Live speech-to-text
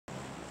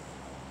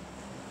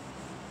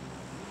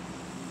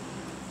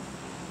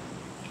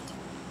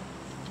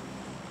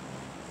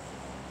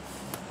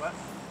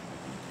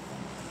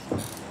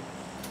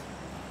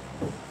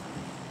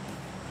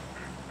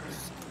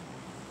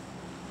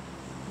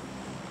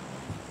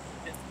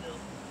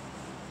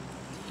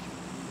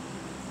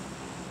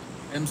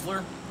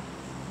Imsler?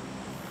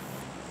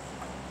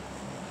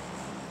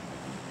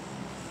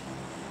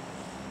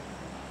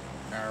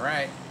 All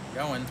right,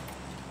 going.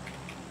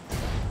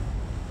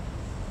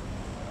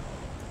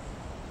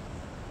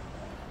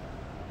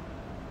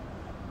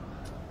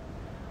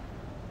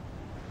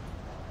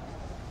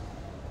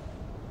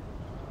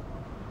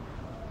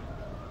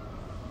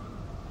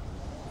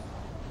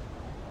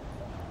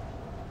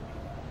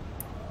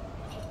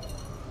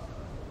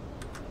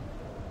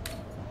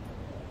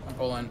 I'm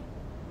pulling.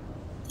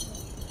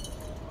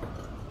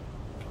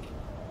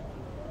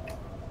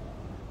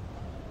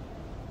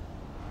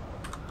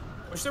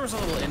 Wish there was a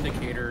little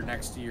indicator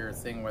next to your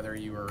thing whether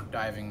you were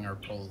diving or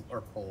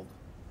pulled.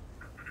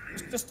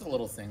 Just the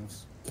little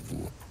things.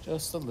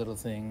 Just the little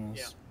things.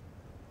 Yeah.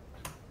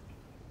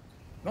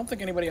 I don't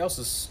think anybody else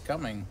is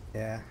coming.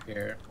 Yeah.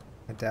 Here.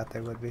 I doubt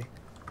they would be.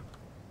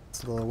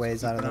 It's a little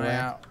ways out of the Keep an eye way.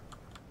 out.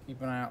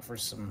 Keep an eye out for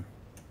some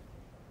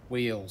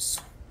wheels.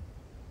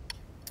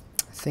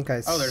 I think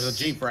I. Oh, there's a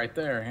Jeep right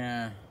there.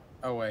 Yeah.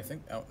 Oh, wait, I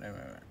think. Oh, no.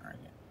 Right.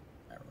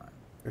 Never mind.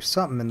 There's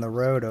something in the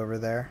road over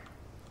there.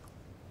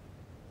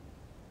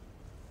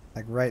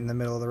 Like right in the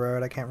middle of the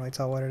road. I can't really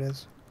tell what it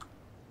is.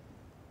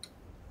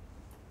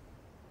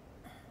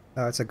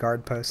 Oh, it's a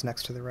guard post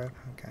next to the road.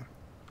 Okay.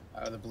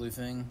 Oh, the blue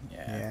thing?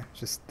 Yeah. Yeah,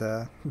 just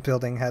the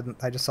building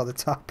hadn't. I just saw the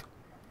top.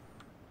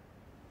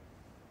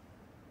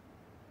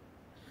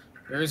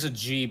 There is a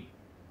Jeep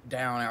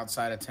down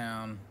outside of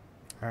town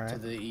All right. to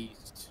the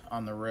east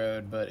on the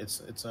road, but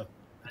it's a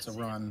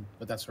run,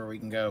 but that's where we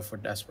can go if we're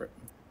desperate.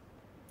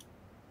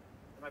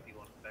 There might be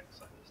one on the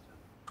backside of this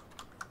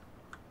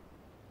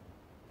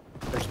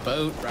town. There's a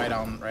boat right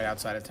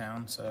outside of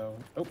town, so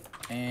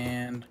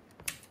and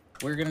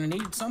we're gonna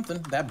need something.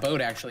 That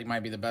boat actually might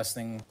be the best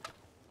thing.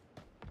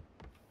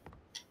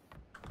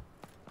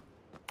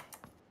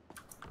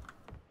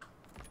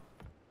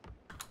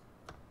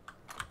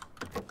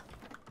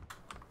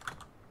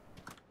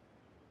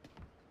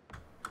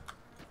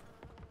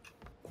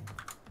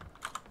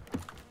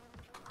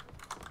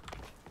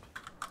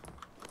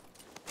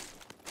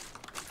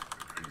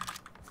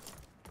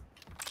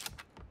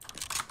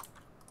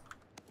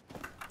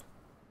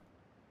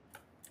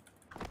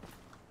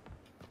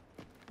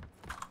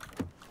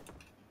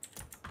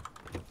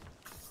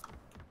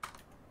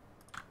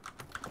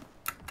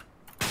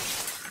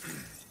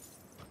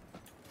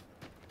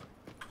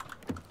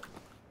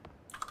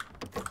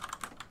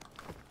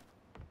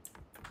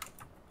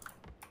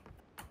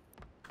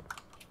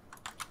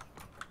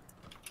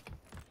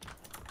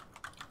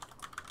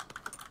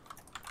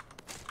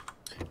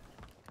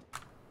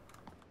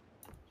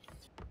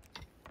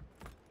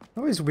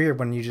 Always weird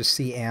when you just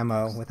see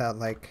ammo without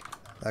like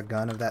a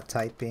gun of that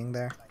type being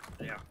there.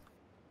 Yeah.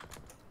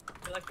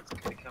 I feel like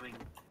it's becoming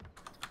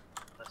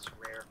less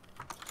rare.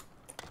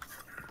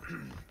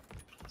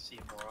 See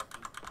it more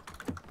often.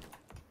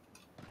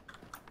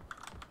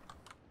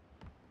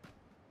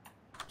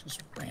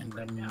 Just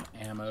random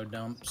ammo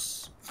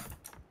dumps.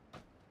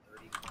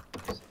 30,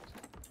 46.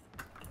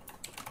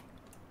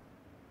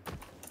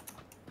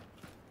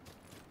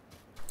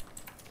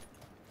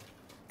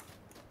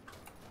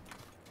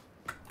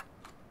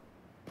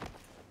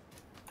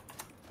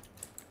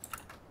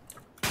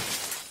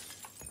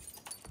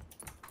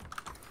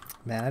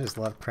 Man, I just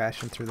love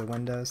crashing through the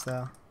windows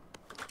though.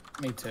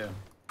 Me too.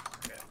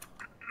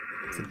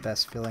 It's the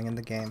best feeling in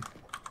the game.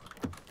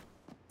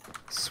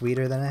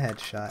 Sweeter than a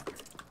headshot.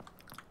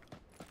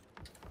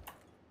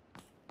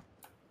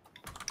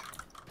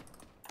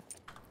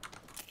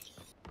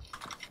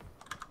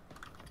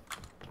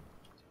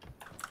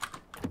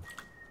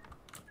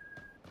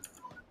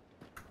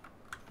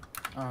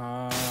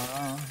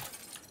 Uh,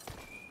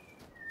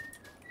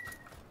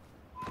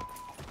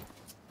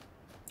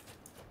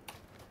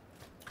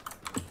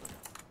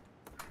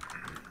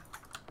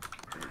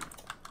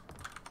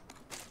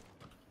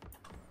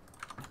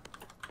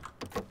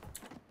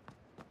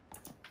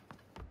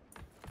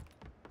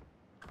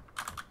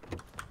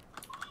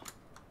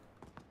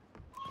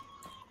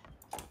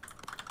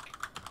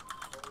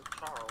 Oh,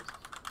 Charles.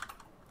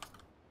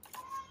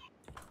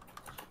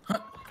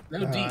 no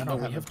I deep, don't but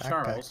we have a have backpack.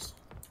 Charles.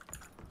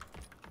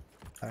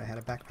 Thought I had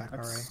a backpack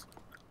already. That's-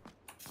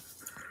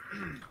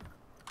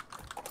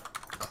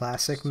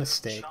 Classic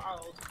mistake.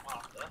 Charles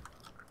Arthur.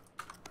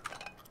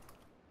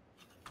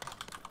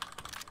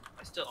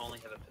 I still only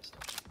have a pistol.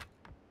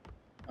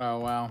 Oh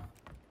wow.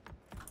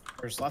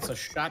 There's lots of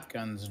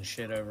shotguns and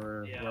shit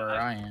over Yeah, where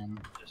I am.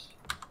 Just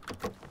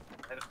I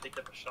haven't picked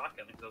up a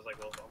shotgun because I was like,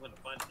 well, I'm gonna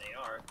find an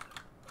AR.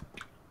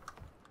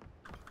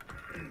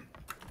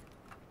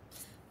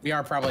 We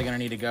are probably going to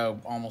need to go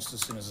almost as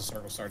soon as the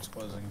circle starts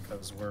closing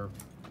because we're...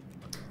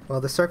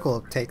 Well, the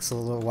circle takes a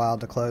little while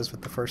to close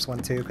with the first one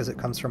too, because it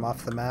comes from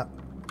off the map.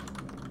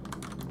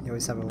 You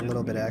always have a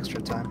little bit of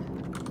extra time.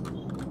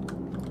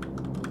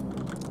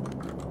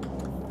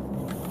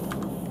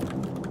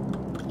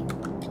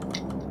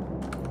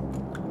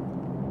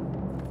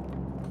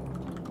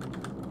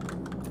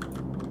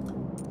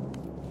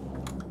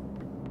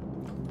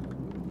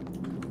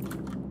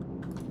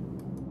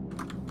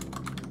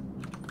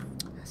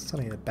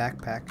 Still need a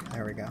backpack.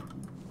 There we go.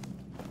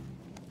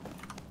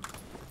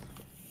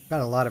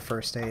 Got a lot of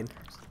first aid.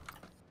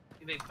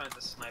 You may find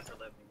the sniper,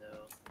 let me know.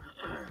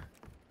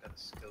 Got a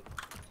scope.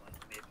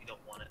 Maybe if you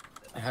don't want it.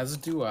 As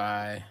do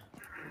I.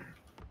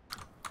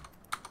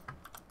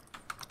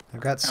 I've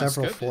got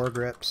several good.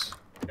 foregrips.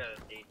 Got an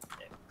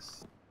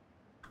 8x.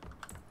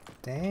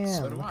 Damn,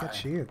 So do look I.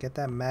 at you. Get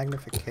that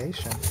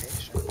magnification.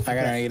 I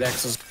got an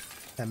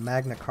 8X. That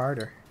Magna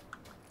Carta.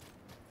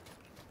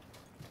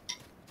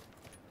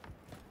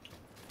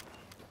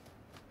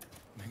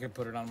 I could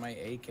put it on my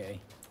AK.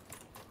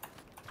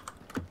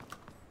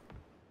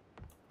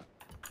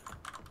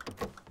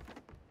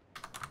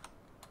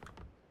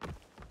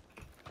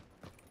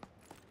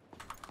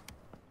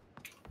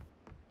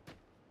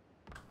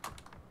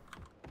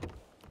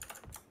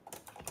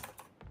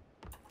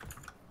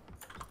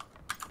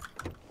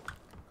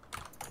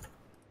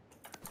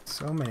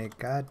 So many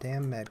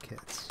goddamn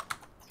medkits.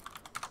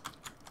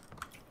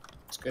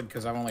 It's good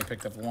because I've only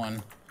picked up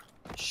one.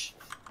 Shh.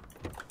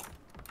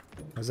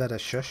 Was that a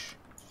shush?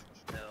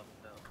 No.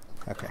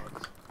 Okay.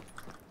 Dogs.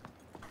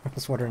 I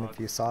was wondering if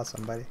you saw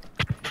somebody.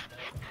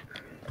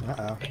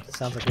 Uh-oh.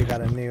 Sounds like we got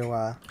a new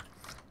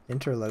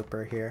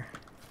interloper here.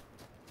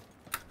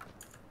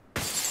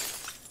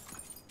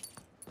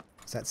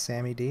 Is that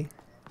Sammy D?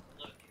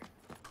 Look.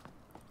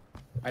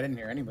 I didn't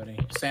hear anybody.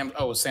 Sam.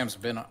 Oh, Sam's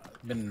been on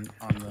the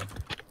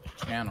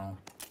channel.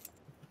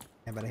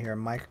 I bet I hear a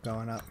mic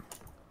going up.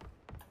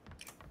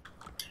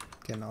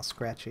 Getting all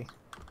scratchy.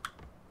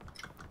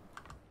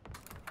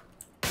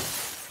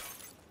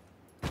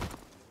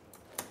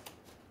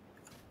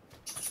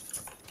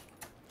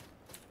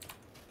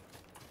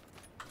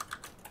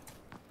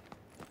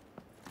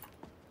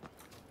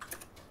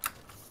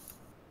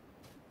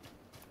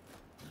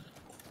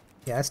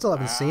 Yeah, I still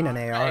haven't seen an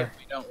AR.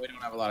 We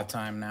don't have a lot of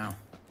time now.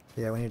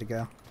 Yeah, we need to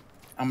go.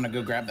 I'm gonna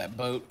go grab that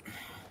boat.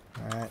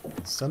 Alright.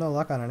 Still no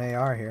luck on an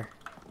AR here.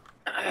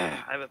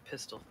 I have a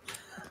pistol.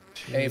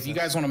 Hey, if you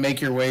guys want to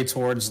make your way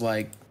towards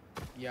like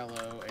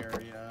yellow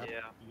area.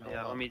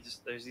 Yeah. Let me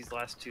just. There's these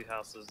last two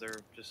houses.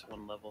 They're just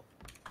one level.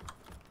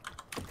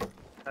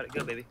 How'd it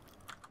go, baby?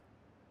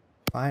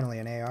 Finally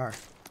an AR.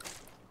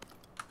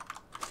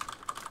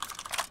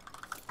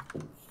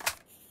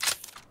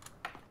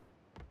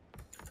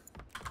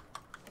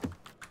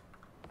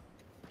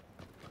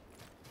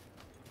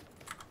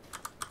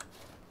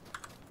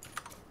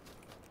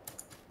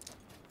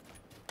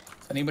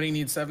 Anybody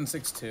need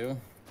 7.62?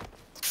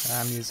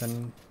 I'm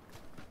using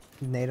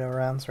NATO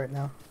rounds right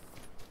now.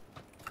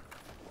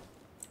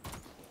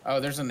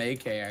 Oh, there's an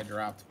AK I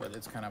dropped, but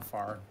it's kind of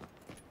far.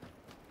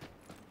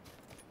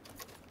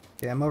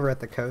 Yeah, I'm over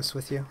at the coast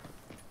with you.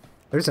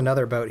 There's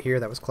another boat here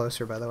that was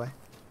closer, by the way.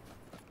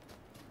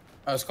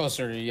 Oh, it's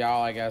closer to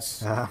y'all, I guess.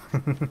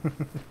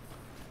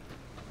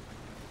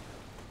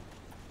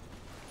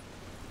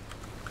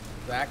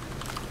 Zach,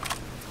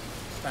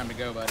 it's time to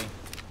go, buddy.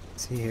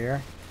 Is he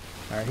here?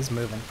 Alright, he's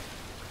moving.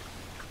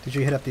 Did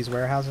you hit up these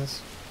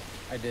warehouses?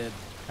 I did.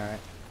 Alright.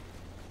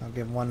 I'll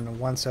give one a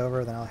once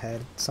over, then I'll head.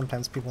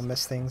 Sometimes people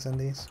miss things in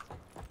these.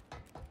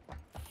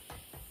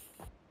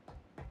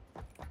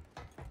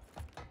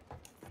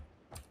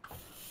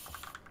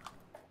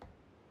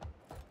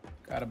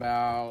 Got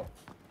about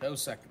no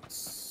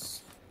seconds.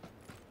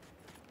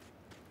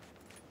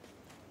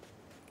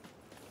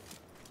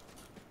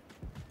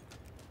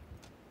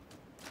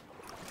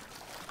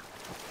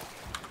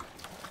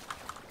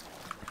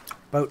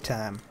 Boat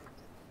time.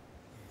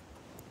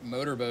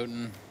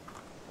 Motorboating.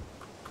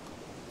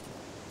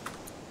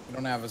 We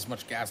don't have as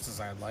much gas as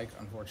I'd like,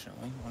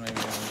 unfortunately. We're not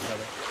even on each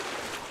other.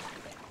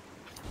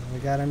 We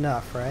got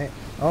enough, right?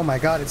 Oh my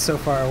god, it's so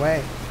far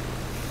away.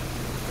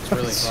 It's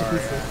really far,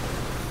 Jesus. yeah.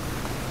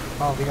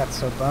 Oh, we got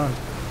so boned.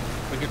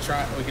 We could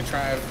try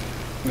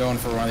going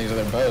for one of these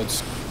other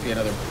boats. See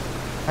another.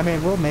 I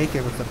mean, we'll make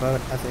it with the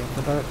boat, I think.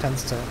 The boat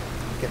tends to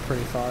get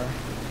pretty far.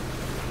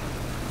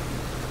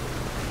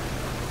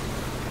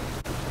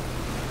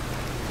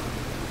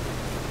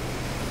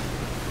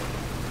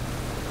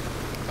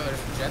 Oh, there's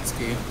a jet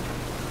ski.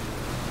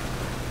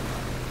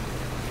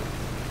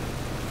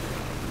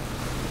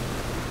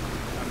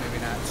 Oh, maybe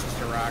not. It's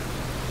just a rock.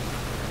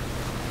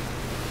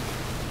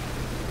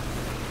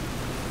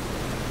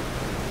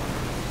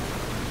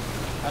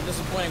 How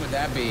disappointing would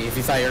that be if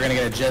you thought you were going to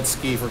get a jet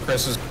ski for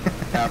Christmas?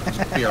 Out to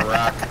just be a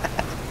rock.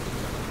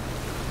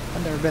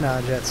 I've never been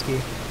on a jet ski.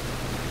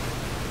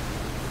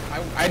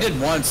 I did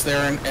once.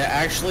 They're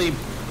actually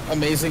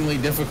amazingly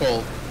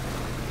difficult.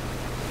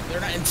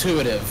 They're not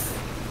intuitive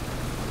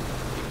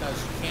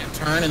because you can't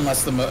turn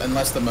unless the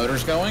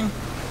motor's going.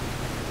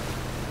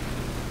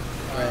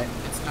 Right.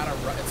 It's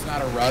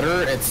not a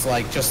rudder. It's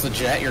like just the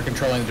jet. You're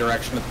controlling the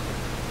direction.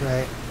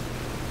 Right.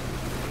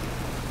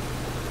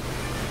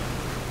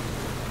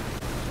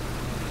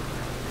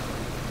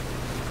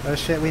 Oh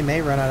shit, we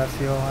may run out of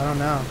fuel. I don't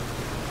know.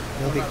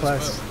 We'll be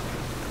close.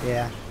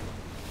 Yeah.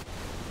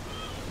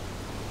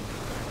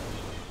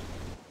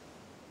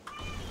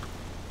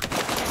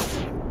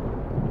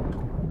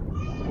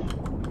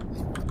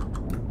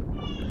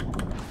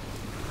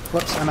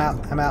 Whoops, I'm out.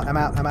 I'm out. I'm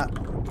out. I'm out.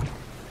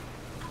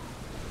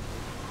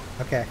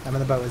 Okay, I'm in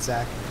the boat with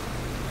Zach.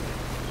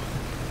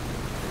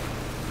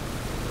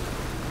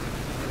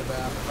 What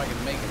about if I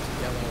can make it to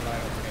yellow, but I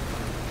don't think I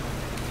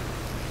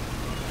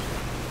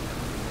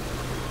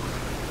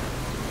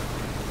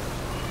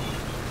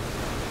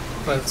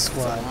can. Boat It's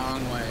squad. a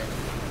long way.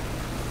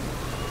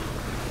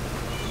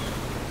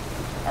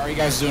 How are you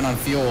guys doing on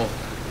fuel?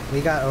 We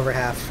got over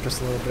half,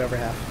 just a little bit over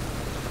half.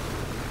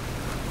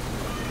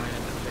 You might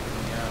end up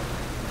picking me up.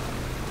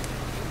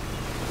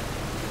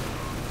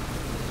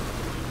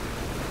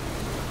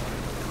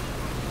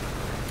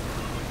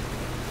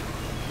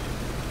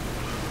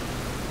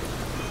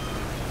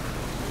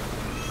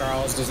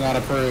 Charles does not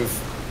approve.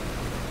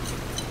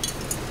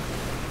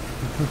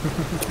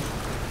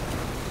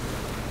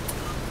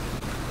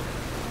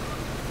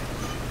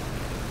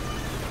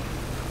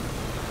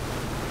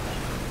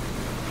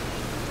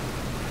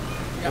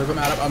 Yeah,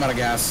 I'm out of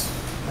gas.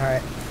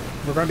 Alright,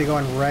 we're going to be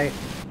going right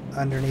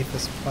underneath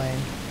this plane.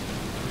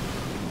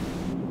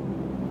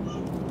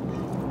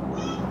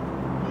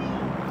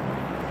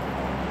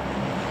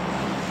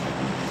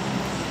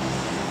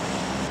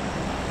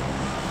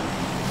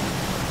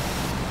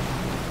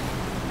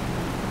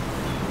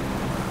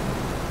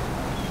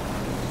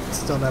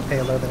 Still no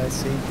payload that I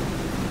see. Yeah,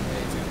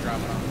 he's gonna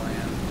drop it on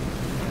land.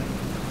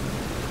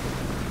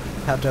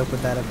 How dope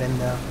would that have been,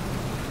 though?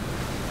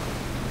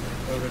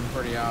 Would have been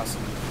pretty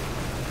awesome.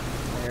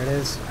 There it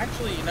is.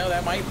 Actually, you know,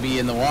 that might be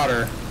in the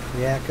water.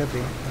 Yeah, it could be.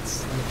 Let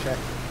me check.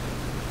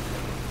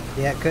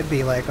 Yeah, it could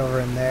be like over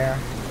in there.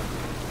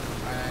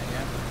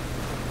 Yeah.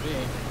 Could be.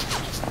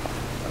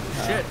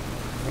 Oh, shit.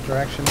 What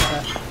direction is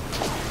that?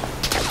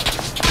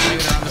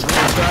 Maybe they're on the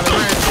bridge. They're on the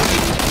bridge.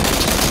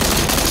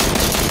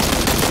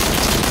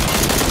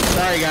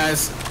 Sorry,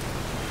 guys.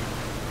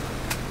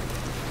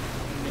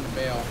 Didn't mean to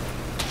bail.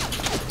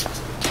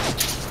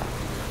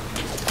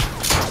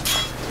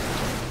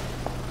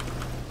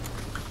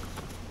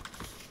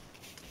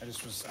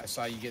 I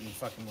saw you getting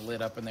fucking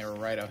lit up and they were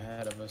right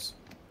ahead of us.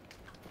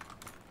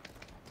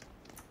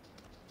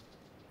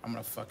 I'm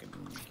gonna fucking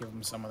give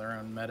them some of their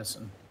own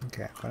medicine.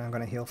 Okay, but I'm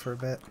gonna heal for a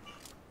bit.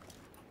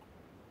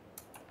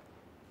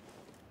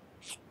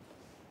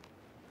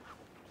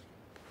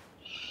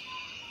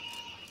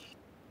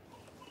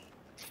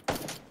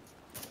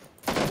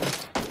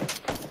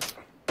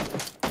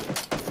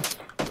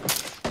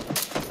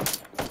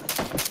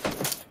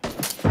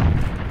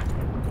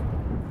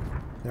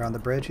 They're on the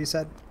bridge, he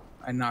said?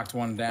 I knocked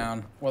one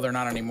down. Well, they're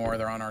not anymore.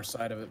 They're on our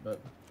side of it, but...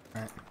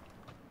 Alright.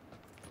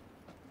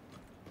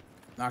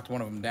 Knocked one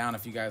of them down.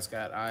 If you guys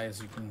got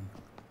eyes, you can...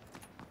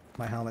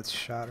 My helmet's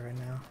shot right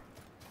now.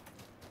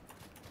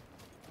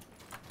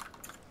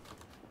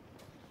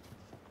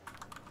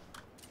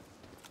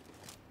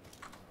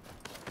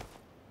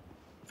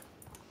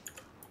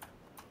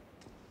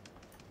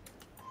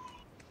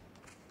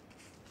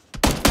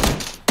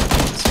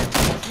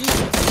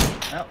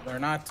 Jesus. No, they're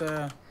not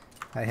I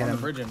hit on the him.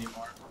 bridge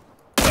anymore.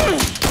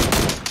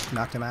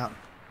 Knocked him out.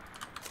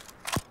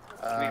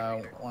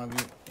 One of you...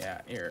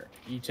 Yeah, here.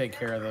 You take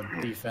care of the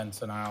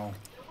defense and I'll...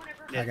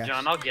 Yeah, Okay.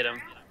 John, I'll get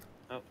him.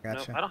 Oh,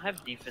 Gotcha. no, I don't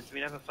have defense. I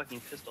mean, I have a fucking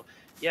pistol.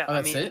 Yeah, Oh,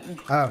 I that's mean... it?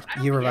 Oh,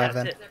 you revived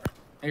yeah, then. that's it.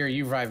 Here,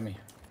 you revive me.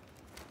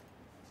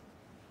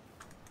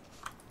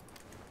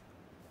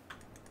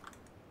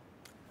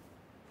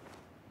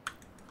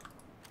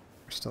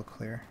 We're still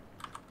clear.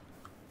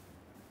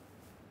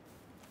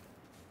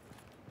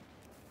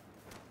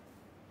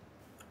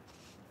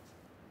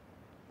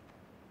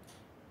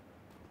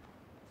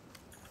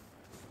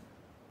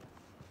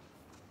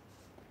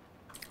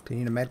 Do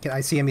you need a med kit?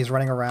 I see him, he's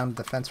running around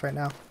the fence right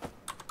now.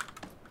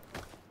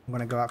 I'm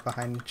gonna go out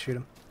behind and shoot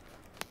him.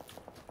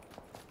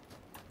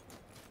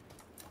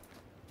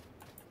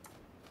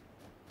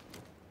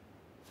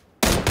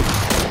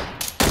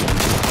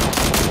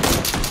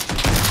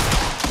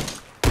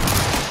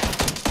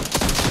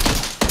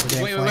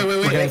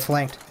 We're getting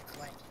flanked.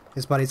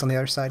 His buddy's on the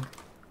other side.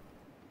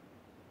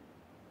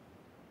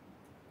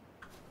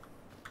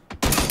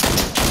 I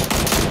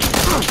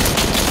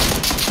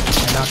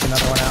knocked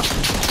another one out.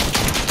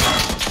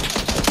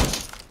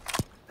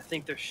 I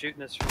think they're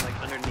shooting us from,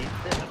 like,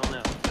 underneath it. I don't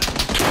know.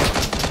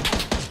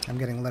 I'm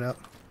getting lit up.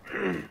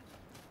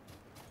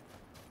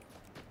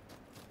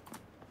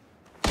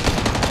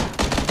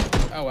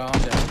 Oh well, I'm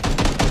dead.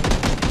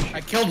 I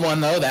killed one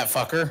though, that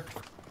fucker.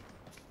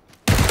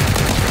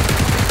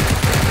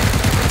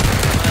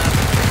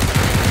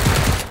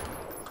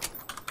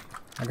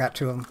 I got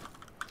two of them.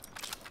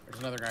 There's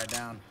another guy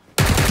down.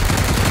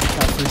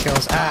 Got 3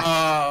 kills.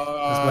 Ah!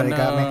 Oh, His buddy no.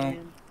 got me.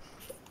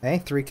 Hey,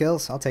 3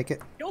 kills. I'll take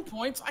it. Kill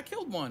points? I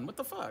killed one. What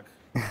the fuck?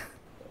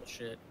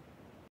 Bullshit.